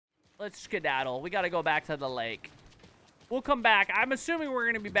let's skedaddle. We got to go back to the lake. We'll come back. I'm assuming we're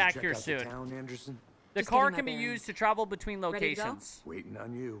going to be back here soon. Town, Anderson? The car can be used to travel between locations. Waiting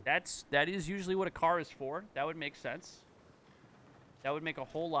on you. That is usually what a car is for. That would make sense. That would make a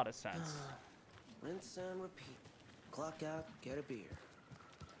whole lot of sense. Rinse and repeat. Clock out, get a beer.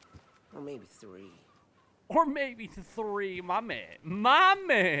 Or maybe 3. Or maybe 3, my man. My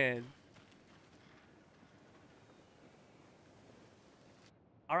man.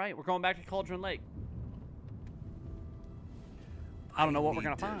 All right, we're going back to Cauldron Lake. I don't know what we're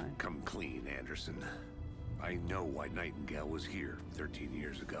gonna find. Come clean, Anderson. I know why Nightingale was here 13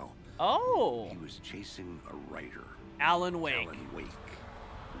 years ago. Oh. He was chasing a writer. Alan Wake. Alan Wake.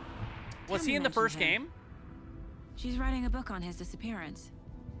 Was he in the first game? She's writing a book on his disappearance.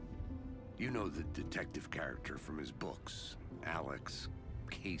 You know the detective character from his books, Alex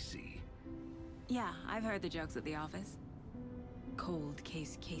Casey. Yeah, I've heard the jokes at the office. Cold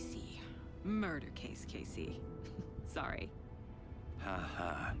case Casey. Murder case Casey. Sorry.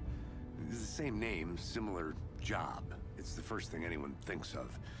 Ha. It's the same name, similar job. It's the first thing anyone thinks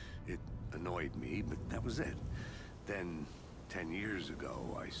of. It annoyed me, but that was it. Then, 10 years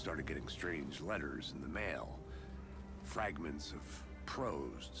ago, I started getting strange letters in the mail. Fragments of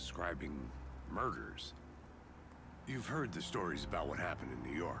prose describing murders. You've heard the stories about what happened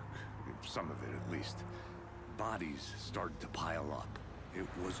in New York. Some of it, at least. Bodies started to pile up. It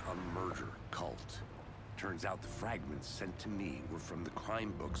was a murder cult. Turns out the fragments sent to me were from the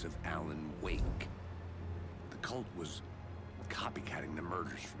crime books of Alan Wake. The cult was copycatting the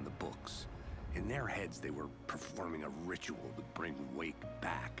murders from the books. In their heads, they were performing a ritual to bring Wake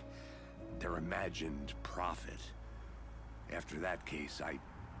back. Their imagined prophet. After that case, I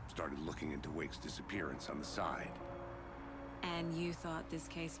started looking into Wake's disappearance on the side. And you thought this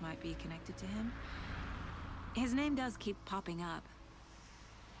case might be connected to him? His name does keep popping up.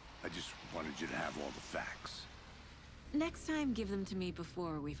 I just wanted you to have all the facts. Next time, give them to me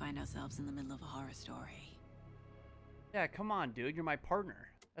before we find ourselves in the middle of a horror story. Yeah, come on, dude. You're my partner.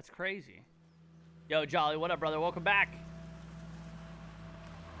 That's crazy. Yo, Jolly, what up, brother? Welcome back.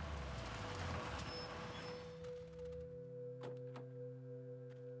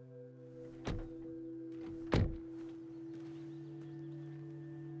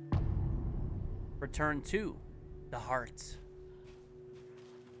 Return to the hearts.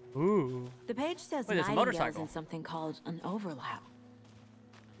 Ooh. The page says Wait, there's a Nightingale's motorcycle. in something called an overlap.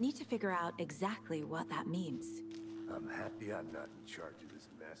 Need to figure out exactly what that means. I'm happy I'm not in charge of this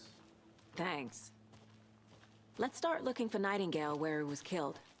mess. Thanks. Let's start looking for Nightingale where he was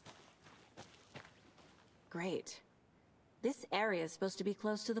killed. Great. This area is supposed to be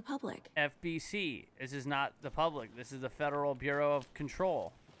close to the public. FBC. This is not the public. This is the Federal Bureau of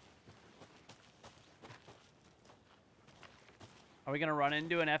Control. Are we gonna run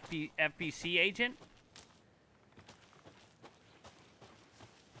into an FBC agent?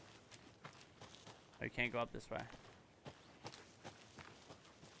 Oh, you can't go up this way.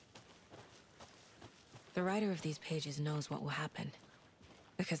 The writer of these pages knows what will happen.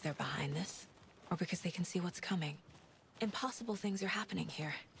 Because they're behind this, or because they can see what's coming. Impossible things are happening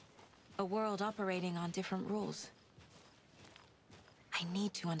here. A world operating on different rules. I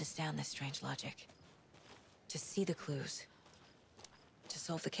need to understand this strange logic. To see the clues. To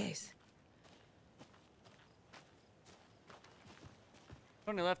solve the case.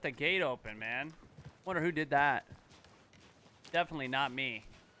 Only left the gate open, man. Wonder who did that. Definitely not me.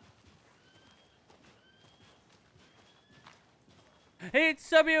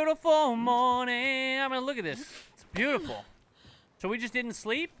 It's a beautiful morning. I mean, look at this. It's beautiful. So we just didn't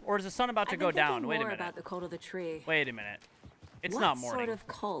sleep, or is the sun about to go down? Wait a minute. About the cult of the tree. Wait a minute. It's what not morning. What sort of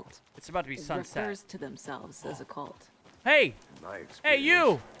cult? It's about to be sunset. Refers to themselves as a cult. Hey! Hey,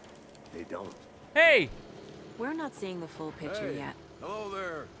 you! They don't. Hey! We're not seeing the full picture yet. Hello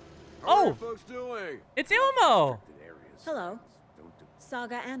there. How Oh! are you folks doing? It's Ilmo! Hello.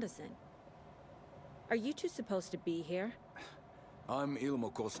 Saga Anderson. Are you two supposed to be here? I'm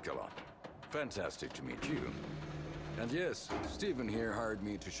Ilmo Koskela. Fantastic to meet you. And yes, Stephen here hired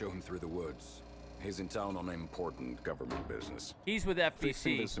me to show him through the woods. He's in town on important government business. He's with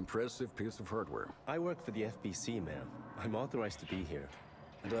Fixing FBC. this impressive piece of hardware. I work for the FBC, ma'am. I'm authorized to be here.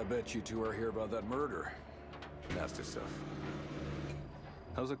 And I bet you two are here about that murder. Nasty stuff.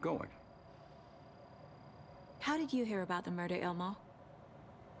 How's it going? How did you hear about the murder, Ilmo?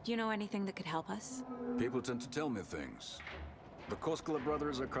 Do you know anything that could help us? People tend to tell me things. The Koskela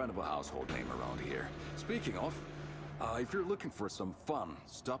brothers are kind of a household name around here. Speaking of, if you're looking for some fun,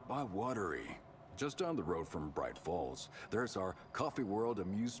 stop by Watery. Just down the road from Bright Falls, there's our Coffee World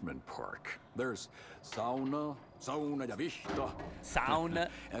amusement park. There's sauna ja vihta. Sauna.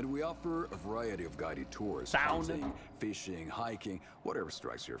 And we offer a variety of guided tours. Sauna. Hunting, fishing, hiking, whatever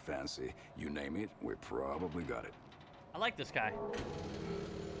strikes your fancy. You name it, we probably got it. I like this guy.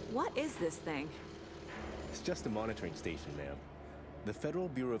 What is this thing? It's just a monitoring station, ma'am. The Federal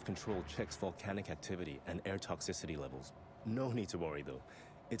Bureau of Control checks volcanic activity and air toxicity levels. No need to worry, though.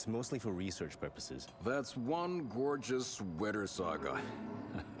 It's mostly for research purposes. That's one gorgeous sweater, Saga.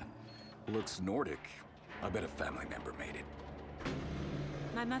 Looks Nordic. I bet a family member made it.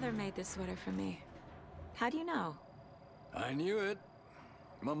 My mother made this sweater for me. How do you know? I knew it.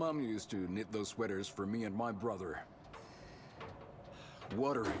 My mom used to knit those sweaters for me and my brother.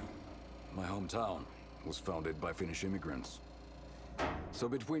 Watering, my hometown, was founded by Finnish immigrants. So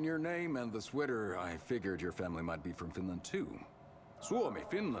between your name and the sweater, I figured your family might be from Finland too. Suomi,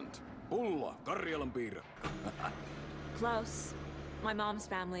 Finland, Ulla, Karjalanpiirre. Close. My mom's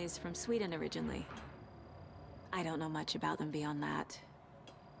family is from Sweden originally. I don't know much about them beyond that.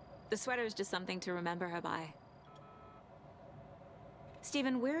 The sweater is just something to remember her by.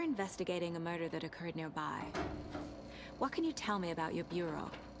 Stephen, we're investigating a murder that occurred nearby. What can you tell me about your bureau?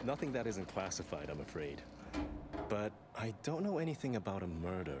 Nothing that isn't classified, I'm afraid. But I don't know anything about a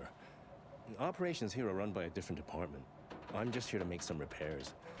murder. Operations here are run by a different department. I'm just here to make some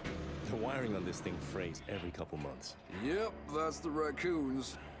repairs. The wiring on this thing frays every couple months. Yep, that's the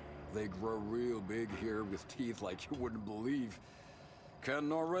raccoons. They grow real big here with teeth like you wouldn't believe. Can't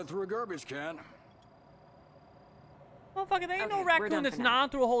gnaw right through a garbage can. Motherfucker, there ain't no Okay, we're raccoon done that's for now. gnawing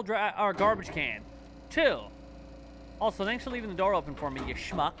through a whole garbage can. Chill. Also, thanks for leaving the door open for me, you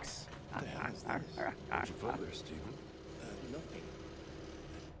schmucks. What the hell is this? What'd you find there, Stephen? Nothing.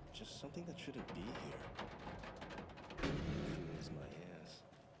 Just something that shouldn't be here. Is my ass.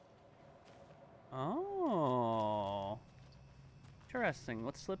 Oh. Interesting.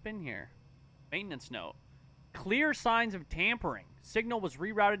 Let's slip in here. Maintenance note. Clear signs of tampering. Signal was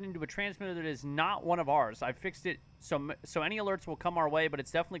rerouted into a transmitter that is not one of ours. I fixed it so any alerts will come our way, but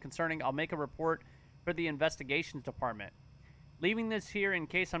it's definitely concerning. I'll make a report for the investigations department. Leaving this here in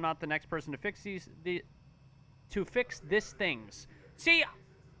case I'm not the next person to fix this things. See,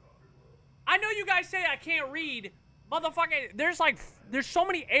 I know you guys say I can't read. Motherfucker, there's so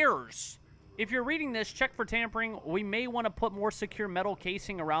many errors. If you're reading this, check for tampering. We may want to put more secure metal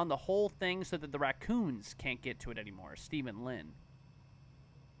casing around the whole thing so that the raccoons can't get to it anymore. Stephen Lynn.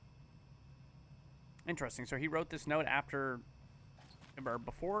 Interesting. So he wrote this note after, or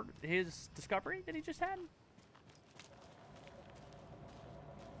before his discovery that he just had?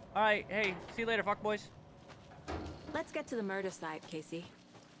 All right. Hey, see you later, fuckboys. Let's get to the murder site, Casey.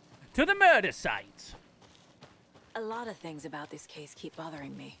 To the murder site. A lot of things about this case keep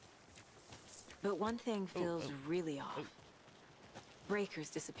bothering me. But one thing feels really off. Breaker's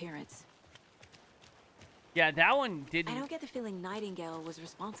disappearance. Yeah, that one didn't. I don't get the feeling Nightingale was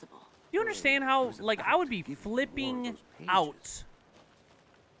responsible. You understand how, like, I would be flipping out.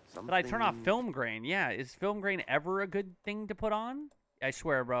 But I turn off film grain. Yeah, is film grain ever a good thing to put on? I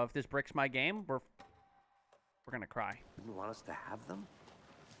swear, bro, if this bricks my game, we're gonna cry. Didn't want us to have them?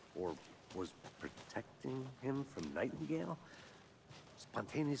 Or was protecting him from Nightingale?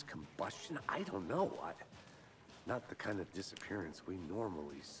 Spontaneous combustion? I don't know. Not the kind of disappearance we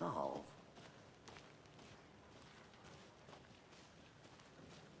normally solve.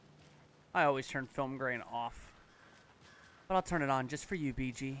 I always turn film grain off. But I'll turn it on just for you,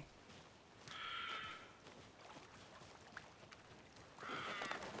 BG.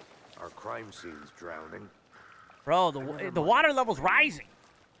 Our crime scene's drowning. Bro, the water level's rising.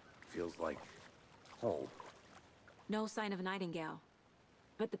 Feels like home. No sign of Nightingale.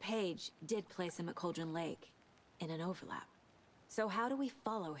 But the page did place him at Cauldron Lake, in an overlap. So how do we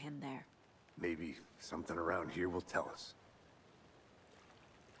follow him there? Maybe something around here will tell us.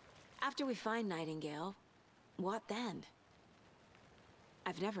 After we find Nightingale, what then?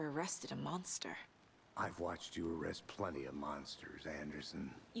 I've never arrested a monster. I've watched you arrest plenty of monsters,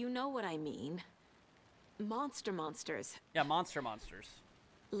 Anderson. You know what I mean. Monsters. Yeah, monsters.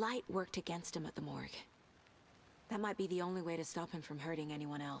 Light worked against him at the morgue. That might be the only way to stop him from hurting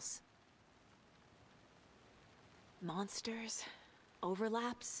anyone else. Monsters?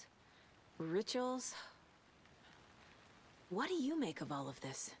 Overlaps? Rituals? What do you make of all of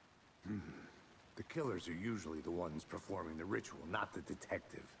this? The killers are usually the ones performing the ritual, not the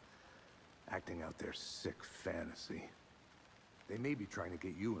detective. Acting out their sick fantasy. They may be trying to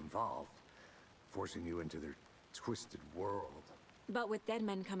get you involved, forcing you into their twisted world. But with dead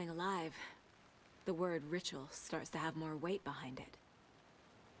men coming alive, the word ritual starts to have more weight behind it.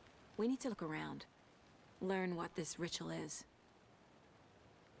 We need to look around. Learn what this ritual is.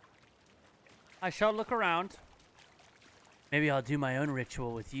 I shall look around. Maybe I'll do my own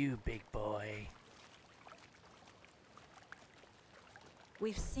ritual with you, big boy.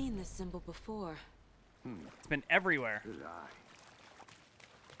 We've seen this symbol before. It's been everywhere. Good eye.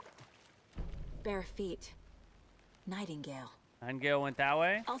 Bare feet. Nightingale. Nightingale went that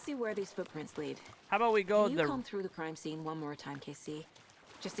way. I'll see where these footprints lead. How about we go Can you comb through the crime scene one more time, KC?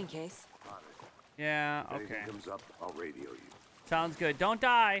 Just in case. Yeah, If anything okay. comes up, I'll radio you. Sounds good. Don't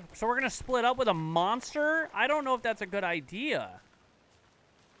die. So we're gonna split up with a monster? I don't know if that's a good idea.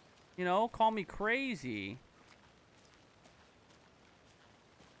 You know, call me crazy.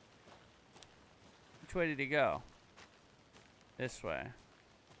 Which way did he go? This way.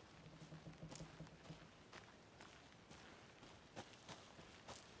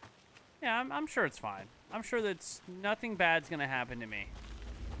 Yeah, I'm sure it's fine. I'm sure that nothing bad's gonna happen to me.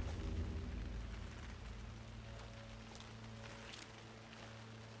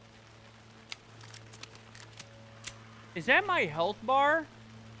 Is that my health bar?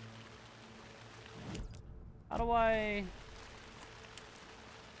 How do I...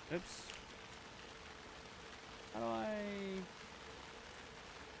 Oops. How do I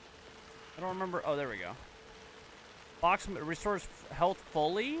don't remember. Oh, there we go. Box restores health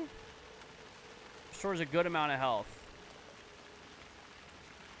fully. Restores a good amount of health.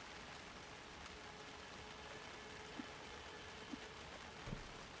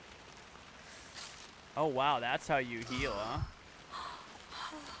 Oh, wow. That's how you heal, huh?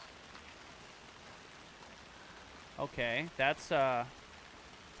 Okay. That's it's a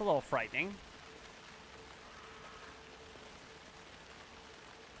little frightening.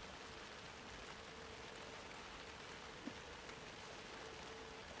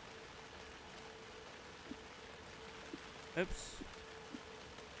 Oops.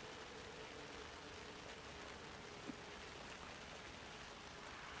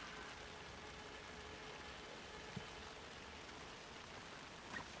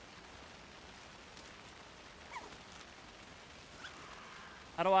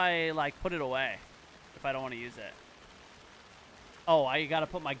 How do I, like, put it away if I don't want to use it? Oh, I gotta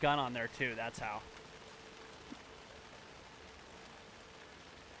put my gun on there, too. That's how.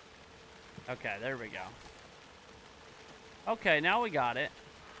 Okay, there we go. Okay, now we got it.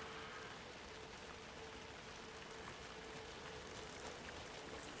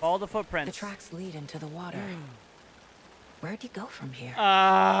 All the footprints. The tracks lead into the water. Where'd he go from here?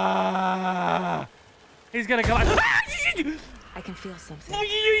 He's gonna come out. I can feel something.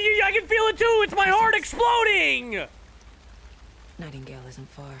 I can feel it too. It's my heart exploding. Nightingale isn't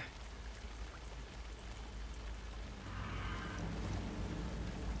far.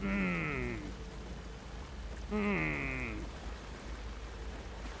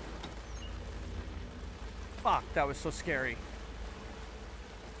 Fuck, that was so scary.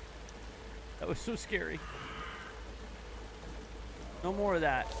 That was so scary. No more of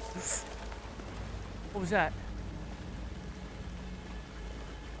that. What was that?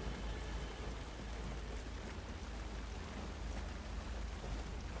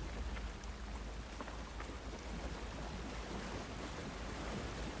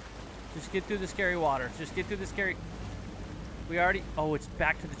 Just get through the scary water. Just get through the scary... We already... Oh, it's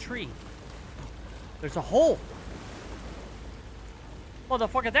back to the tree. There's a hole.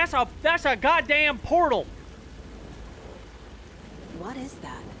 Motherfucker, that's a goddamn portal. What is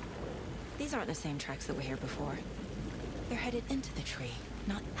that? These aren't the same tracks that were here before. They're headed into the tree,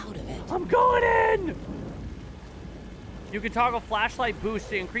 not out of it. I'm going in! You can toggle flashlight boost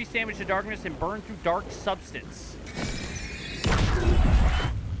to increase damage to darkness and burn through dark substance.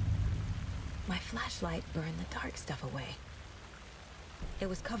 My flashlight burned the dark stuff away. It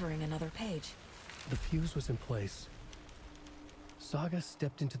was covering another page. The fuse was in place. Saga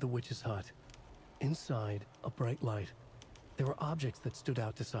stepped into the witch's hut. Inside, a bright light. There were objects that stood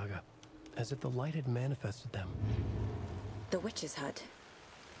out to Saga, as if the light had manifested them. The witch's hut.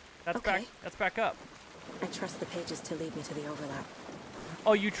 That's Okay. That's back up. I trust the pages to lead me to the overlap.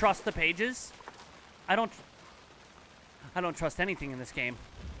 Oh, you trust the pages? I don't trust anything in this game.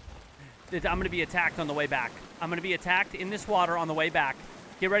 I'm gonna be attacked on the way back. I'm gonna be attacked in this water on the way back.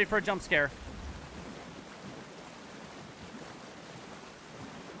 Get ready for a jump scare.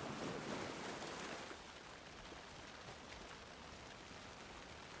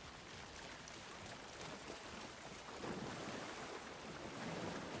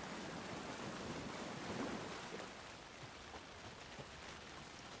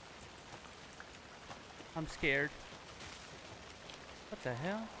 I'm scared. What the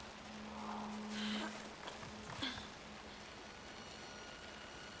hell?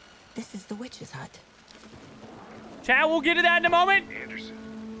 This is the witch's hut. Chat, we'll get to that in a moment. Anderson,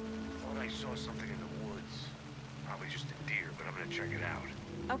 thought I saw something in the woods. Probably just a deer, but I'm gonna check it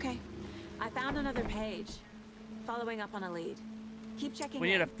out. Okay. I found another page. Following up on a lead. Keep checking We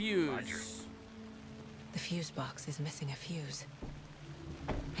need in. a fuse. Roger. The fuse box is missing a fuse.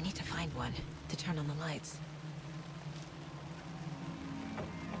 I need to find one to turn on the lights.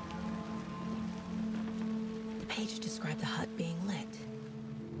 The page described the hut being lit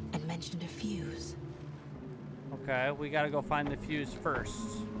and mentioned a fuse. Okay, we gotta go find the fuse first.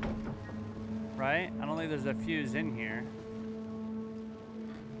 Right? I don't think there's a fuse in here.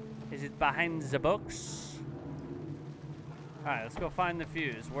 Is it behind the books? Alright, let's go find the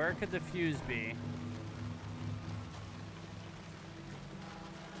fuse. Where could the fuse be?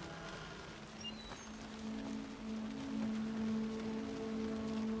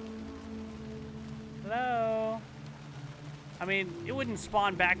 Hello? I mean, it wouldn't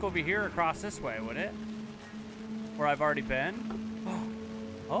spawn back over here across this way, would it? Where I've already been?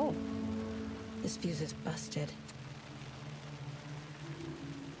 Oh. This fuse is busted.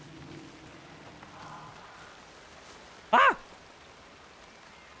 Ah!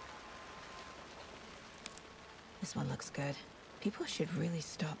 This one looks good. People should really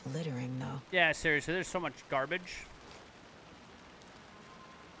stop littering, though. Yeah, seriously, there's so much garbage.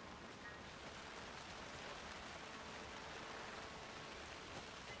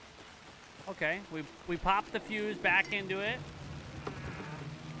 Okay, we popped the fuse back into it.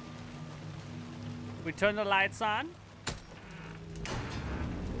 We turn the lights on.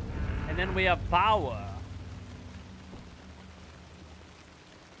 And then we have power.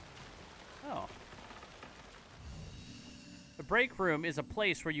 Oh. The break room is a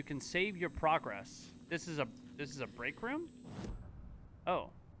place where you can save your progress. This is a break room? Oh.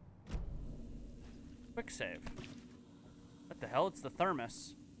 Quick save. What the hell? It's the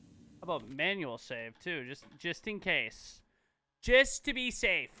thermos. How about manual save too? Just in case. Just to be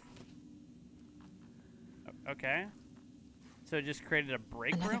safe. Okay. So it just created a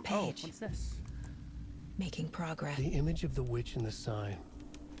break Another room? page. Oh, what's this? Making progress. The image of the witch in the sign.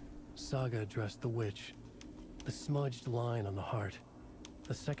 Saga addressed the witch. The smudged line on the heart.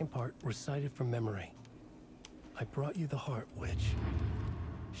 The second part recited from memory. I brought you the heart, witch.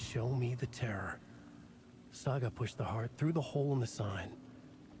 Show me the terror. Saga pushed the heart through the hole in the sign.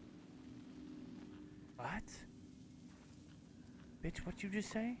 What? Bitch, what'd you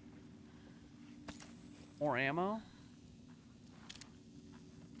just say? More ammo?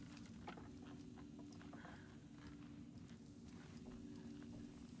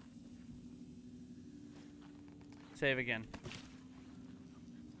 Save again.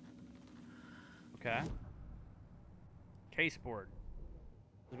 Okay. Case board.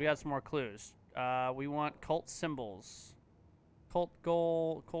 We got some more clues. We want cult symbols. Cult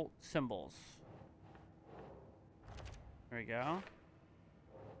goal, cult symbols. There we go.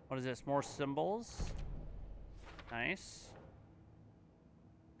 What is this? More symbols. Nice.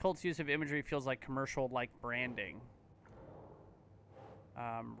 Cult's use of imagery feels like commercial-like branding.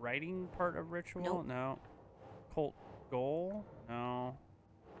 Writing part of ritual? Nope. No. Cult goal? No.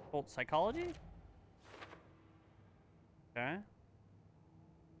 Cult psychology? Okay.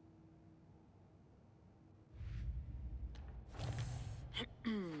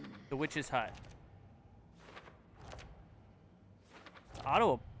 The witch's hut.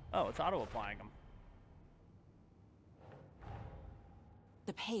 It's auto-applying them.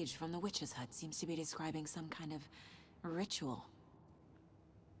 The page from the witch's hut seems to be describing some kind of ritual.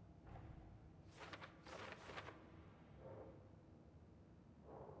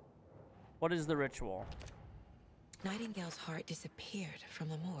 What is the ritual? Nightingale's heart disappeared from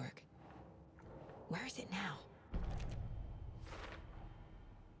the morgue. Where is it now? We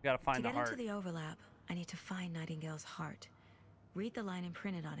gotta find the To heart. get into the overlap, I need to find Nightingale's heart. Read the line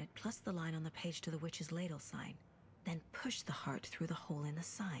imprinted on it, plus the line on the page to the witch's ladle sign. Then push the heart through the hole in the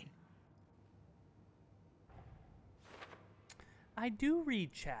sign. I do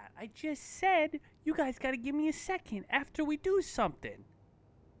read chat. I just said you guys gotta give me a second after we do something.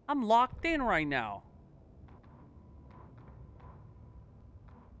 I'm locked in right now.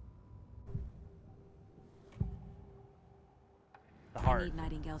 The I heart. need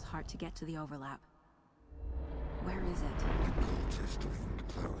Nightingale's heart to get to the overlap. Where is it? The cultist leaned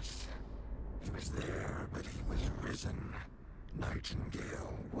close. He was there, but he was risen.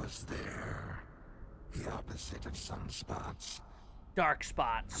 Nightingale was there. The opposite of sunspots. Dark Who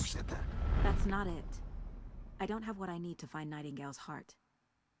spots. said that? That's not it. I don't have what I need to find Nightingale's heart.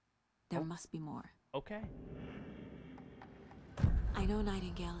 There must be more. Okay. I know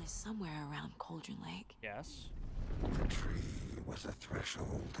Nightingale is somewhere around Cauldron Lake. Yes. The tree was a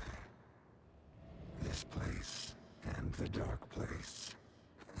threshold. This place and the dark place.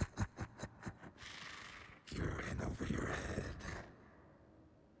 You're in over your head.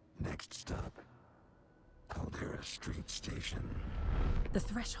 Next stop, Caldera Street Station. The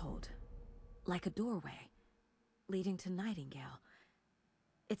threshold. Like a doorway. Leading to Nightingale.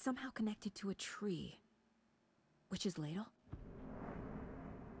 It's somehow connected to a tree. Witch's ladle?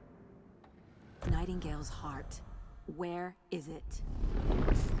 Nightingale's heart. Where is it?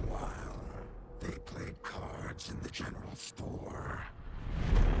 While they played cards in the general store,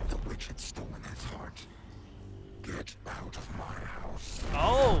 the witch had stolen his heart. Get out of my house.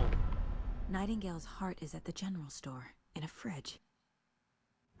 Oh! Nightingale's heart is at the general store, in a fridge.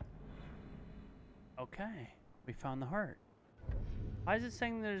 Okay, we found the heart. Why is it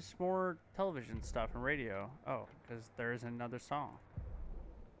saying there's more television stuff and radio? Oh, because there is another song.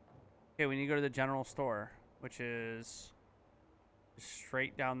 Okay, we need to go to the general store, which is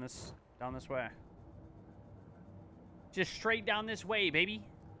straight down this way. Just straight down this way, baby.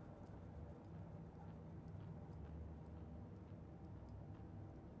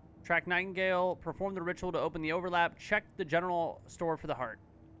 Track Nightingale, perform the ritual to open the overlap, check the general store for the heart.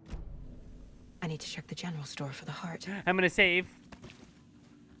 I need to check the general store for the heart. I'm gonna save.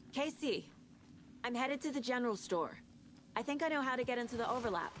 Casey, I'm headed to the general store. I think I know how to get into the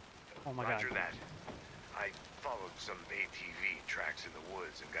overlap. Oh my Roger god. that. I followed some ATV tracks in the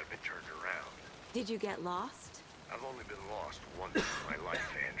woods and got a bit turned around. Did you get lost? I've only been lost once in my life,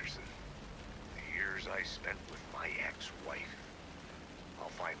 Anderson. The years I spent with my ex-wife. I'll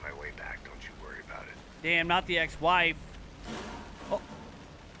find my way back, don't you worry about it. Damn, not the ex-wife. Oh.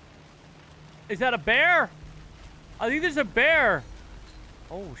 Is that a bear? I think there's a bear.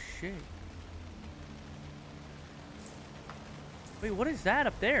 Oh, shit. Wait, what is that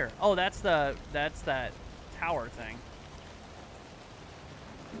up there? Oh, that's that tower thing.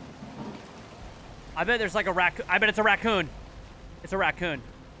 I bet there's like a raccoon. I bet it's a raccoon. It's a raccoon.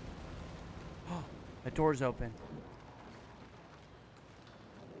 Oh, the door's open.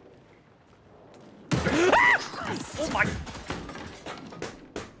 Oh my.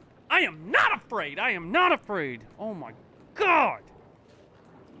 I am not afraid. I am not afraid. Oh my god.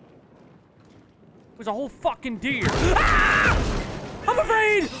 It was a whole fucking deer. Ah! I'm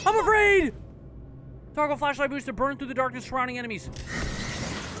afraid. I'm afraid. Toggle flashlight boost to burn through the darkness surrounding enemies.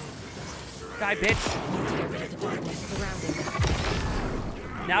 Die, bitch.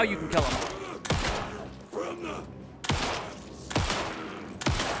 Now you can kill him.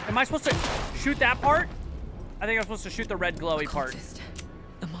 Am I supposed to shoot that part? I think I'm supposed to shoot the red glowy part.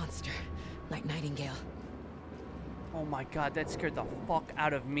 A monster, like Nightingale. Oh my god, that scared the fuck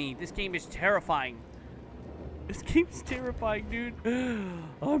out of me. This game is terrifying. This game is terrifying, dude.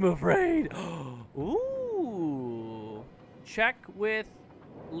 I'm afraid. Ooh. Check with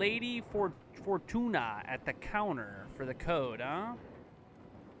Lady Fortuna at the counter for the code, huh?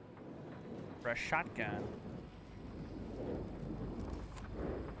 For a shotgun.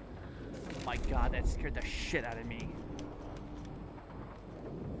 Oh my god, that scared the shit out of me.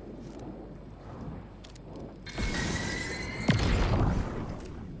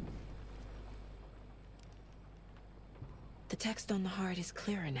 The text on the heart is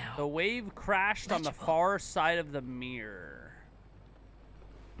clearer now. The wave crashed on the far side of the mirror.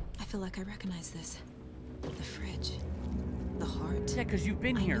 I feel like I recognize this. The fridge. The heart. Yeah, because you've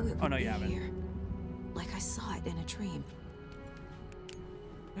been here. Oh, no, you haven't. Here. Like I saw it in a dream.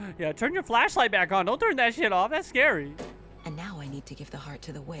 Yeah, turn your flashlight back on. Don't turn that shit off. That's scary. And now I need to give the heart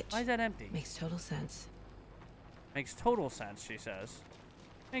to the witch. Why is that empty? Makes total sense. Makes total sense, she says.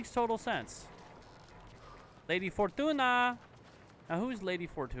 Makes total sense. Lady Fortuna. Now, who's Lady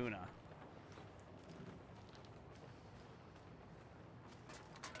Fortuna?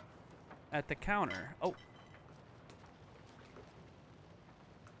 At the counter. Oh.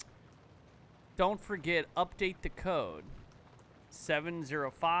 Don't forget, update the code.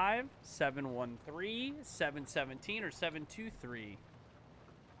 705, 713, 717, or 723.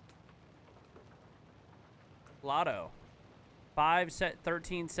 Lotto. 5,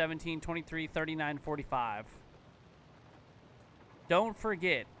 13, 17, 23, 39, 45. Don't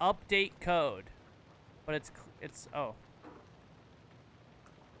forget, update code. But it's oh.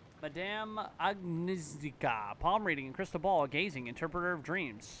 Madame Agnesika. Palm reading and crystal ball, gazing, interpreter of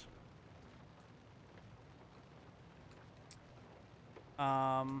dreams.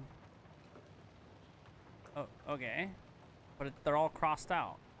 Oh, okay. But they're all crossed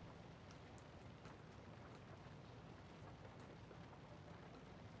out.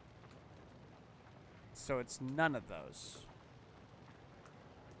 So it's none of those.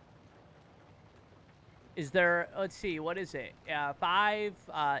 Is there, let's see, what is it? 5,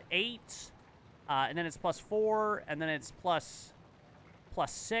 8, And then it's +4, and then it's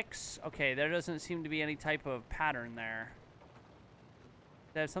 +6. Okay, there doesn't seem to be any type of pattern there.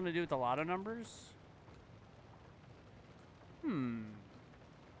 Does that have something to do with the lotto numbers? I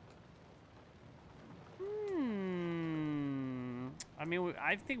mean,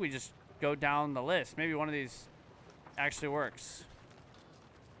 I think we just go down the list. Maybe one of these actually works.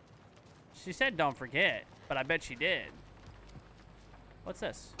 She said don't forget, but I bet she did. What's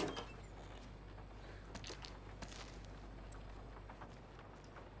this?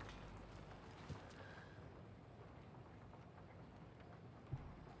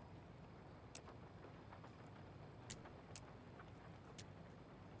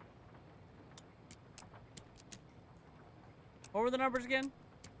 What were the numbers again?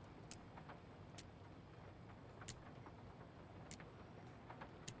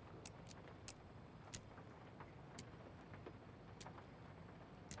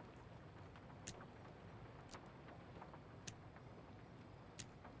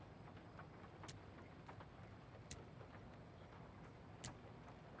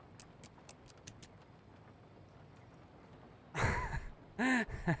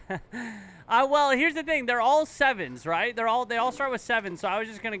 Well, here's the thing. They're all 7s, right? They all start with 7, so I was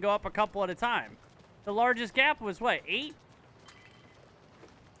just going to go up a couple at a time. The largest gap was, what, 8?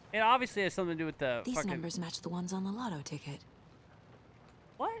 It obviously has something to do with the These numbers match the ones on the lotto ticket.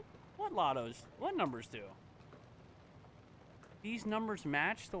 What? What lottos? What numbers do? These numbers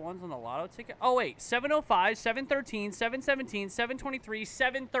match the ones on the lotto ticket? Oh, wait. 705, 713, 717, 723,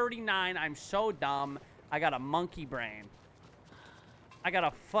 739. I'm so dumb. I got a monkey brain. I'm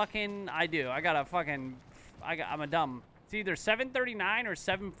a dumb. It's either 739 or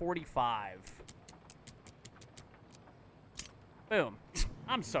 745. Boom.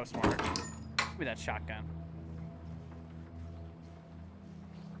 I'm so smart. Give me that shotgun.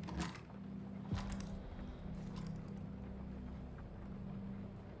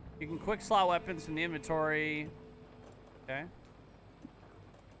 You can quick slot weapons from the inventory. Okay.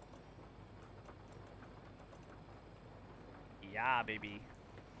 Yeah, baby.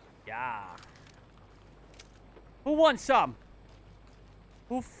 Yeah. Who wants some?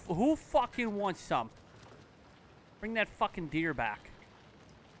 Who fucking wants some? Bring that fucking deer back.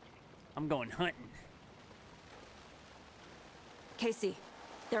 I'm going hunting. Casey,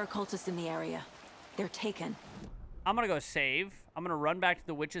 there are cultists in the area. They're taken. I'm gonna go save. I'm gonna run back to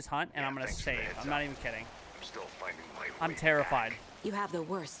the witch's hunt, and I'm gonna save. I'm not even kidding. I'm still finding my way I'm terrified. back. You have the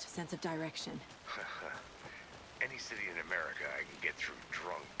worst sense of direction. Any city in America I can get through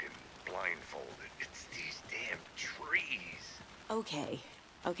drunk and blindfolded. It's these damn trees. Okay.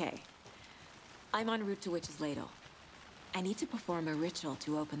 I'm en route to Witch's Ladle. I need to perform a ritual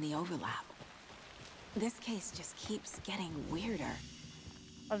to open the overlap. This case just keeps getting weirder.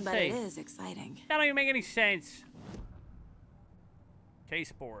 But it is exciting. That don't even make any sense.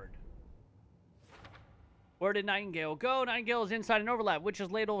 Case board. Where did Nightingale go? Nightingale is inside an overlap.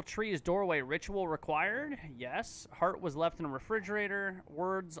 Witch's Ladle tree is doorway. Ritual required? Yes. Heart was left in a refrigerator.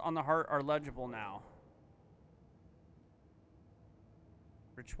 Words on the heart are legible now.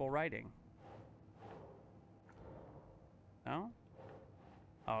 Ritual writing. No?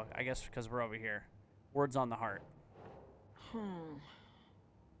 Oh, I guess because we're over here. Words on the heart.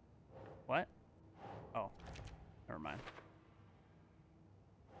 What? Oh. Never mind.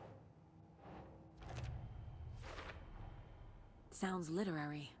 Sounds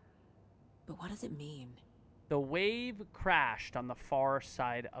literary. But what does it mean? The wave crashed on the far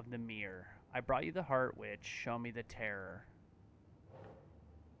side of the mirror. I brought you the heart, witch. Show me the terror.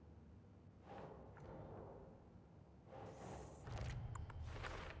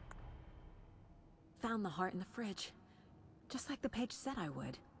 Found the heart in the fridge. Just like the page said I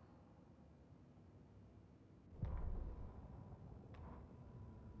would.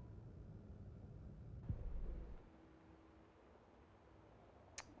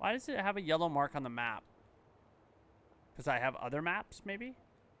 Why does it have a yellow mark on the map? Because I have other maps, maybe?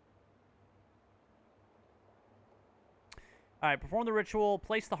 All right, perform the ritual.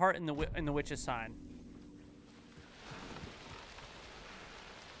 Place the heart in the witch's sign.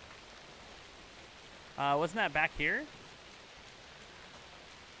 Wasn't that back here?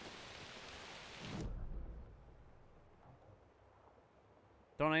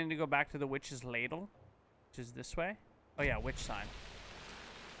 Don't I need to go back to the witch's ladle? Which is this way? Oh yeah, witch sign.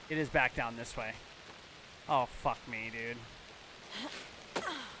 It is back down this way. Oh, fuck me, dude.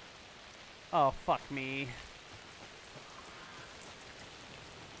 Oh, fuck me.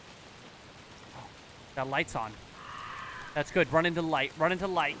 Oh, that light's on. That's good. Run into light. Run into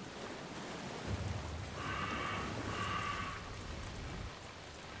light.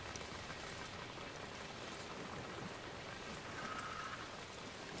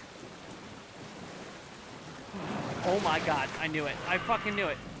 Oh my god, I knew it. I fucking knew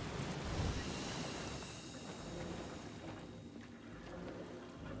it.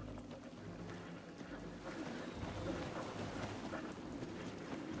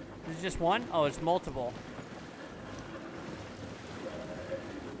 Is it just one? Oh, it's multiple.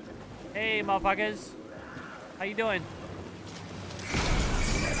 Hey, motherfuckers. How you doing?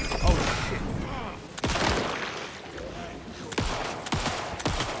 Oh, shit.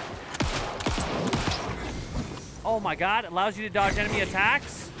 Oh my god, it allows you to dodge enemy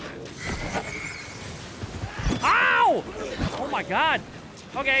attacks. Ow! Oh my god.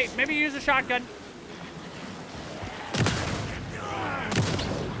 Okay, maybe use a shotgun.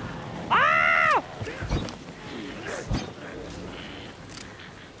 Ah!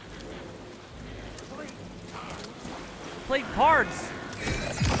 Played cards.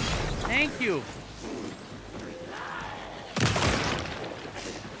 Thank you.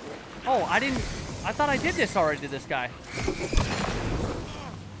 Oh, I thought I did this already to this guy.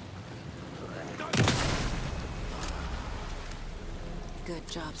 Good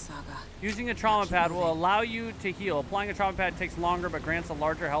job, Saga. Using a trauma pad will allow you to heal. Applying a trauma pad takes longer but grants a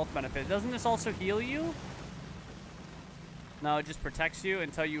larger health benefit. Doesn't this also heal you? No, it just protects you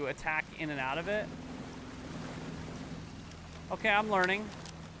until you attack in and out of it. Okay, I'm learning.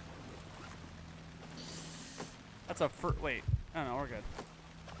 That's a wait. Oh no, we're good.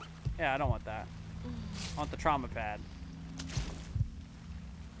 Yeah, I don't want that. I want the trauma pad.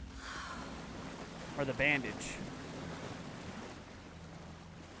 Or the bandage.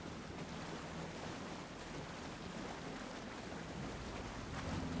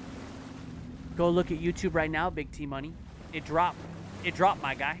 Go look at YouTube right now, Big T Money. It dropped. It dropped,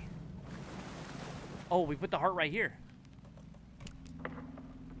 my guy. Oh, we put the heart right here.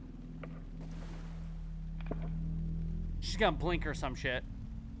 She's gonna blink or some shit.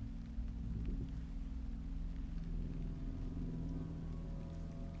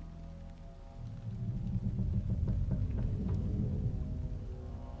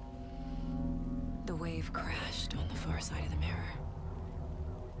 The wave crashed on the far side of the mirror.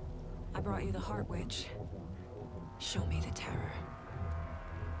 I brought you the Heart Witch. Show me the terror.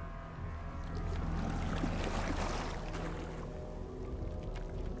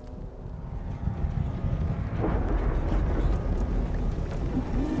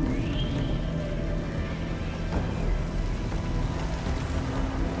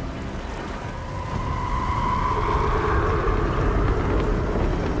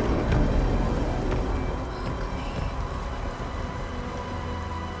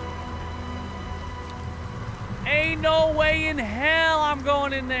 Ain't no way in hell I'm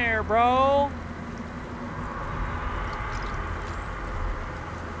going in there, bro.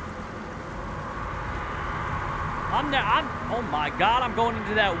 Oh my god, I'm going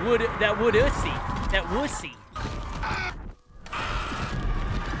into that wood ussy. That wussy.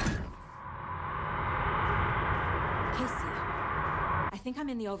 Casey, I think I'm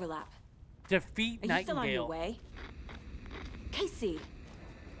in the overlap. Defeat Are you still on your Nightingale. way? Casey!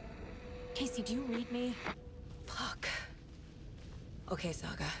 Casey, do you read me? Fuck. Okay,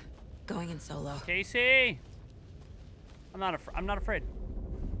 Saga. Going in solo. Casey! I'm not afraid. I'm not afraid.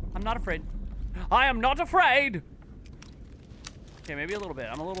 I'm not afraid. I am not afraid! Okay, maybe a little bit.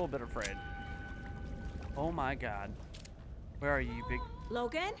 I'm a little bit afraid. Oh my god. Where are you, you big...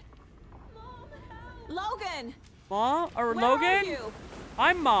 Logan? Logan! Mom? Or Where Logan? are you?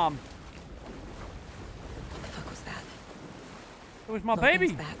 I'm Mom. What the fuck was that? It was my Logan's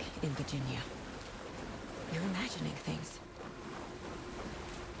baby. back in Virginia. You're imagining things.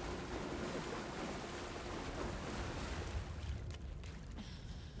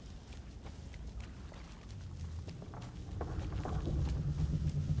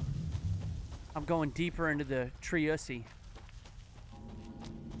 I'm going deeper into the tree ussy.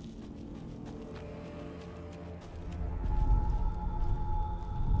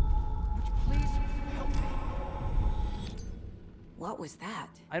 What was that?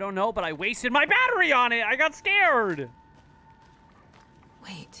 I don't know, but I wasted my battery on it. I got scared.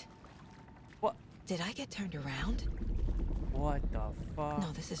 Wait. What? Did I get turned around? What the fuck?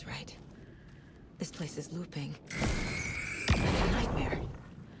 No, this is right. This place is looping. Like a nightmare.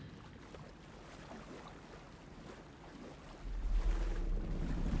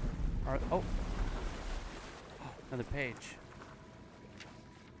 Oh. Another page.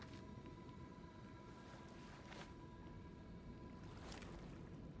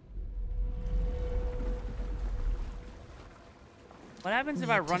 What happens if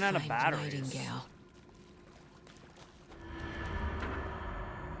I run out of batteries? Nightingale.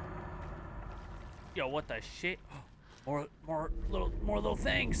 Yo, what the shit? More little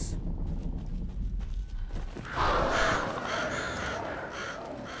things.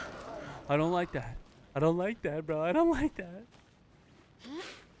 I don't like that. I don't like that, bro. I don't like that.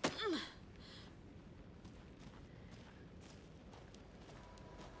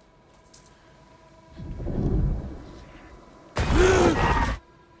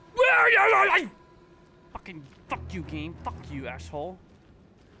 Fucking fuck you, game. Fuck you, asshole.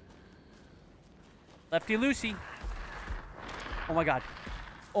 Lefty Lucy. Oh my god.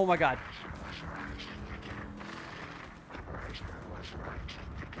 Oh my god.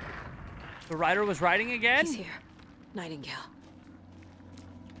 The rider was riding again? He's here. Nightingale.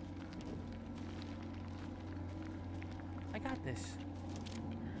 I got this.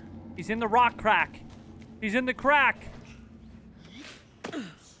 He's in the rock crack. He's in the crack.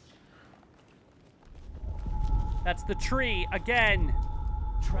 That's the tree again.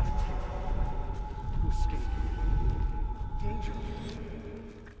 Trapped here. To escape. Danger.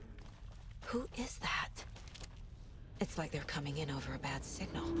 Who is that? It's like they're coming in over a bad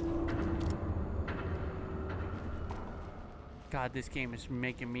signal. God, this game is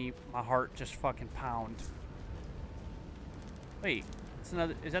making me, my heart just fucking pound. Wait, it's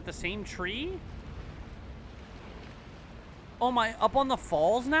another, is that the same tree? Oh my, up on the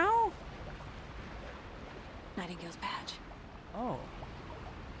falls now? Nightingale's badge. Oh.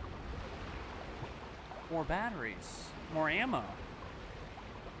 More batteries. More ammo.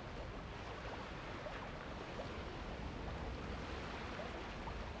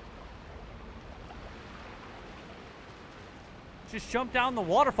 Just jump down the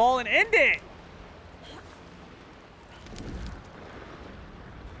waterfall and end it!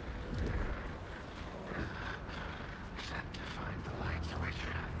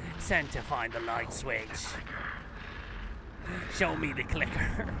 Sent to find the light switch. Show me the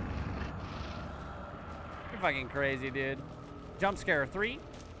clicker. You're fucking crazy, dude. Jump scare. 3,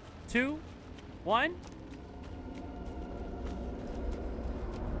 2, 1.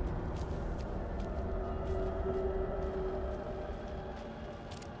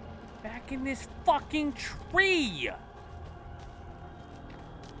 Back in this fucking tree.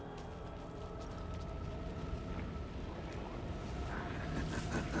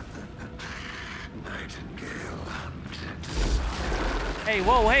 Nightingale hunted. Hey,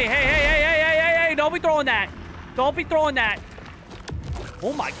 whoa, hey, don't be throwing that. Don't be throwing that.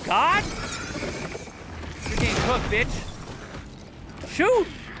 Oh my god. You're getting cooked, bitch. Shoot.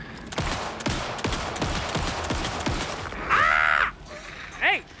 Ah!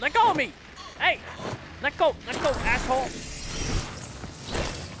 Hey, let go of me. Hey, let go, asshole.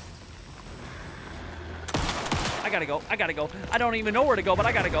 I gotta go. I don't even know where to go, but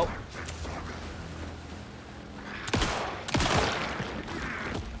I gotta go.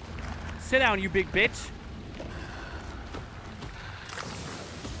 Sit down, you big bitch.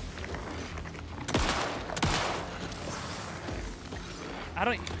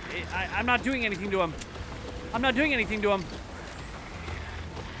 I'm not doing anything to him. I'm not doing anything to him.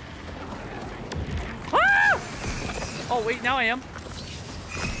 Ah! Oh, wait, now I am.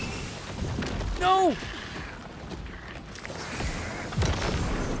 No!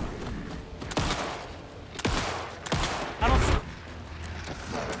 I don't...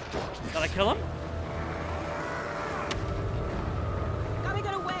 Did I kill him? Gotta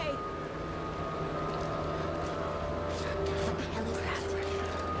get away! What the hell is that?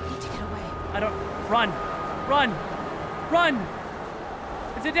 I need to get away. I don't... Run! Run! Run!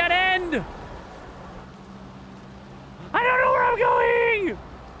 It's a dead end! I don't know where I'm going!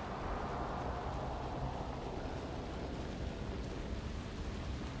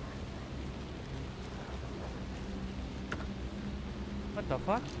 What the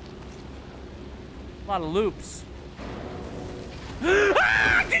fuck? A lot of loops.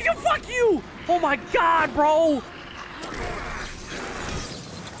 Ah! Fuck you! Oh my god, bro!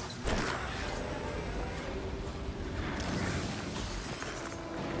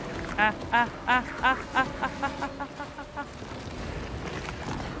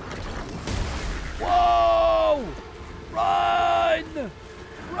 Whoa! Run!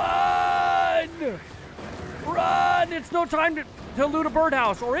 Run! Run! It's no time to loot a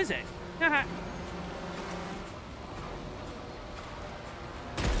birdhouse, or is it? Ah!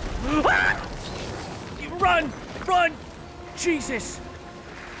 Run! Run! Jesus!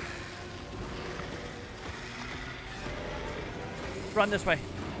 Run this way.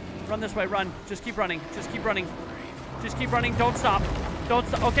 Run this way, run. Just keep running. Just keep running. Just keep running. Don't stop. Don't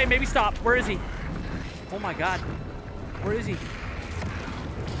stop. Okay, maybe stop. Where is he? Oh my god. Where is he?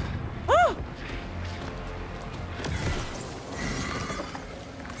 Ah!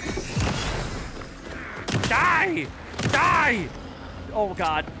 Die! Die! Oh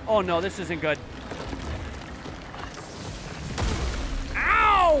god. Oh no, this isn't good.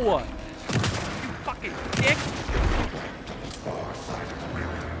 Ow!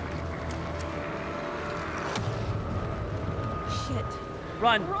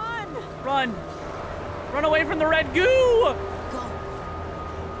 Run. Run! Run. Run away from the red goo! Go.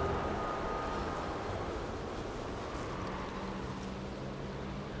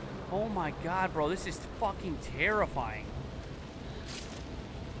 Oh my god, bro. This is fucking terrifying.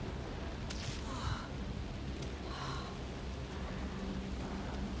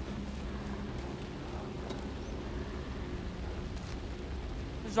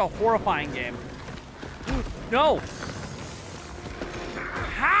 This is a horrifying game. No!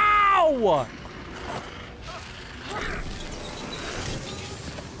 How?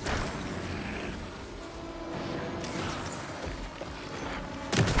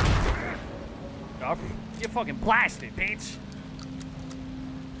 Oh, you fucking blasted, bitch.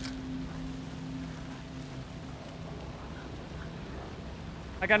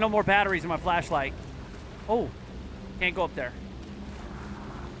 I got no more batteries in my flashlight. Oh, can't go up there.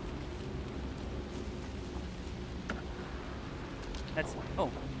 That's, oh,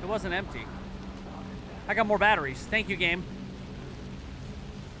 it wasn't empty. I got more batteries. Thank you, game.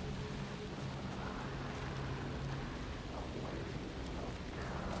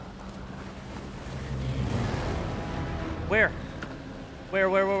 Where?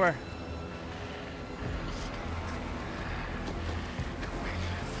 Where?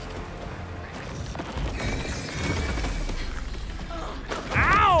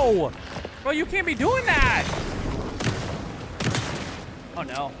 Ow! Bro, you can't be doing that! Oh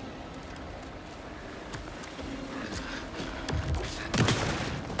no.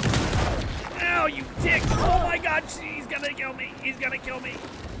 Ow, you dick! Oh my god, he's gonna kill me! He's gonna kill me!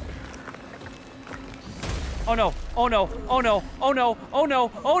 Oh no, oh no, oh no, oh no, oh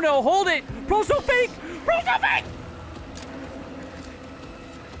no, oh no, hold it! Bro's so fake! Bro's so fake!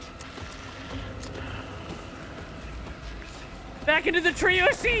 Back into the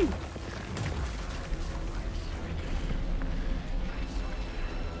trio scene!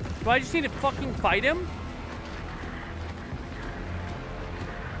 Do I just need to fucking fight him?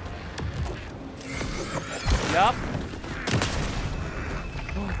 Yup.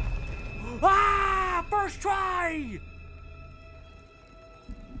 Ah! First try!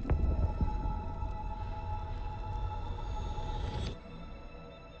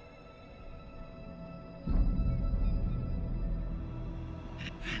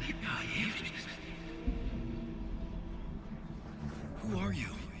 Who are you?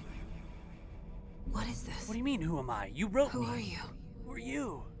 What is this? What do you mean, who am I? You wrote me. Who are you? Who are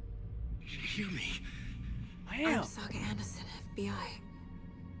you? Hear me. I am. I'm Saga Anderson, FBI.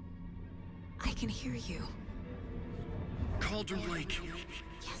 I can hear you. Cauldron Lake.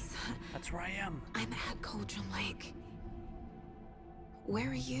 Yes, That's where I am. I'm at Cauldron Lake. Where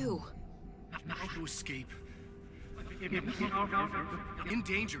are you? How to escape. In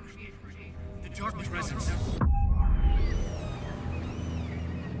danger. The dark presence.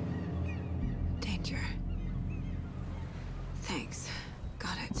 Danger. Thanks.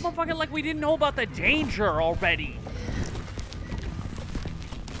 Got it. Motherfucker, like we didn't know about the danger already.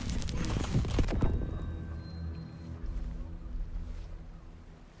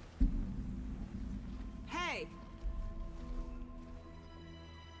 Hey!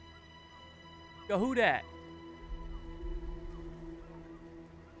 Yo, who that?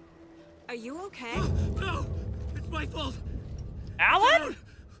 Are you okay? No! It's my fault! Alan?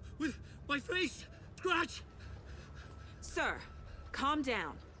 With my face! Scratch! Sir, calm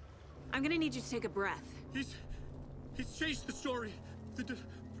down. I'm gonna need you to take a breath. He's changed the story. The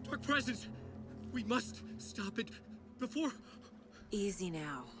dark presence. We must stop it before... Easy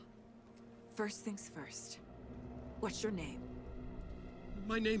now. First things first. What's your name?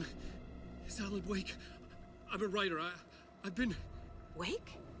 My name is Alan Wake. I'm a writer. I've been...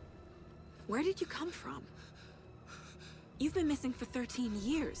 Wake? Where did you come from? You've been missing for 13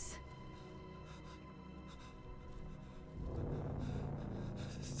 years.